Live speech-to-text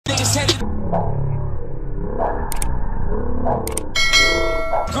Oh,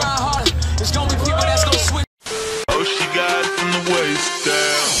 she got it from the waist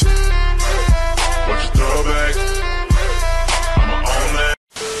down. Watch your throwback. I'ma own that.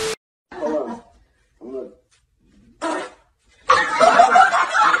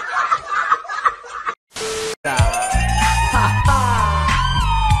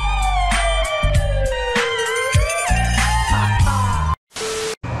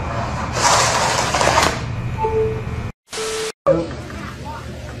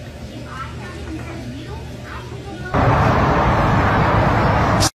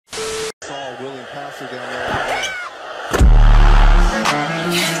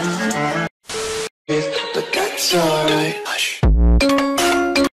 But that's alright. Hush.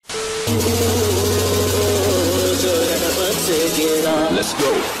 Let's go.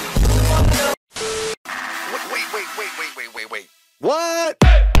 Wait. What?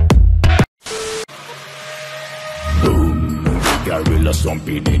 Boom. Gorilla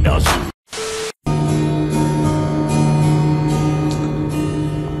stomping in us.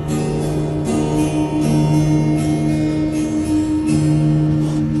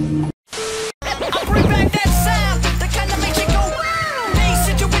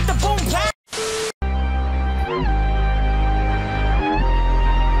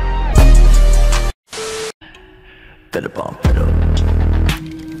 Better bump it up.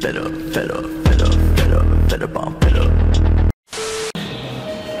 Better bump it up.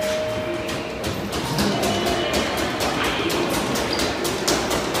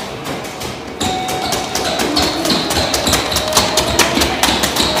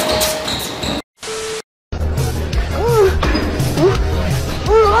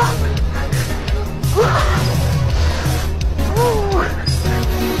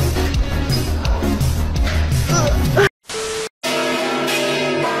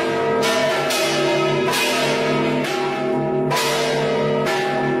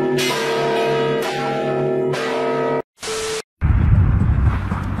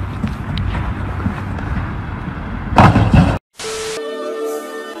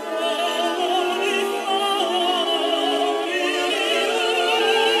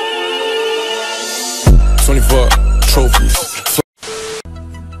 Trophies.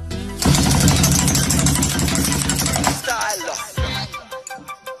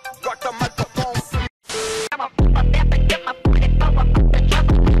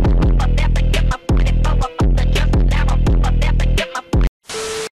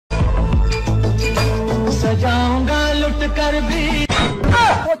 सजाऊंगा लुट कर भी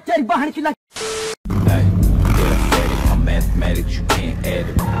वो तेरी बहन की Mathematics, you can't add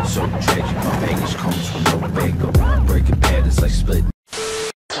it. So tragic, my baggage comes from no bagel. Breaking patterns like split.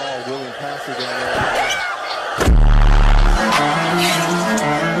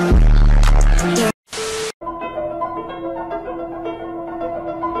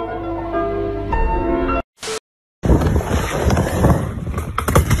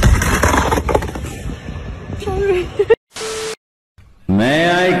 May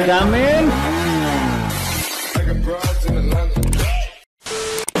I come in?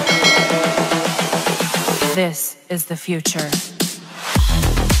 This is the future.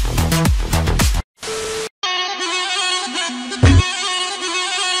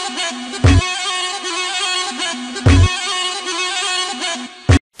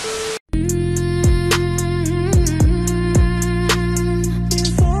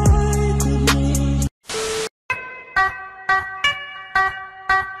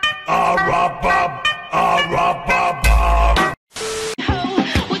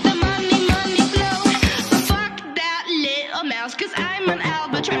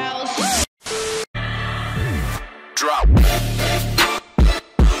 Drop.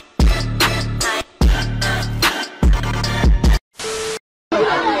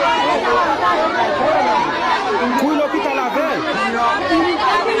 Hule pita la velle.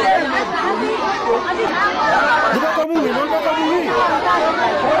 Non va mourir, non va mourir.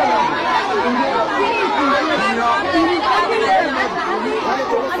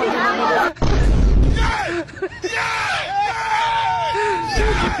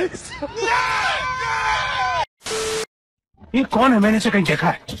 ये कौन है? मैंने इसे कहीं देखा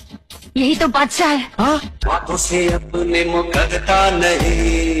है। यही तो बादशाह है। हाँ? बातों से अपने मुकरता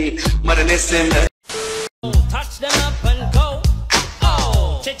नहीं, मरने से मैं Touch them up and go.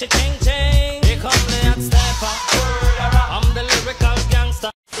 Oh, ching. Here come the hot stepper. I'm the lyrical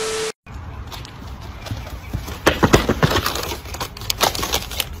gangster.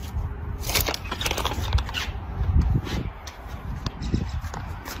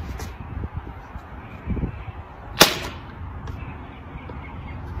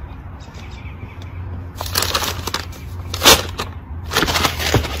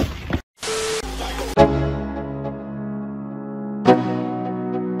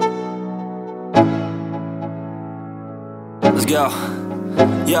 Yo,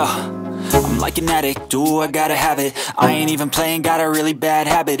 I'm like an addict, do I gotta have it. I ain't even playing, got a really bad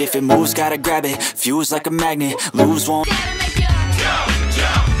habit. If it moves, gotta grab it, fuse like a magnet. Lose won't.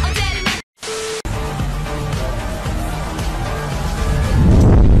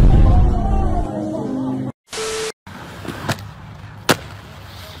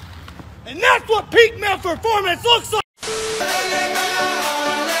 And that's what peak male performance looks like!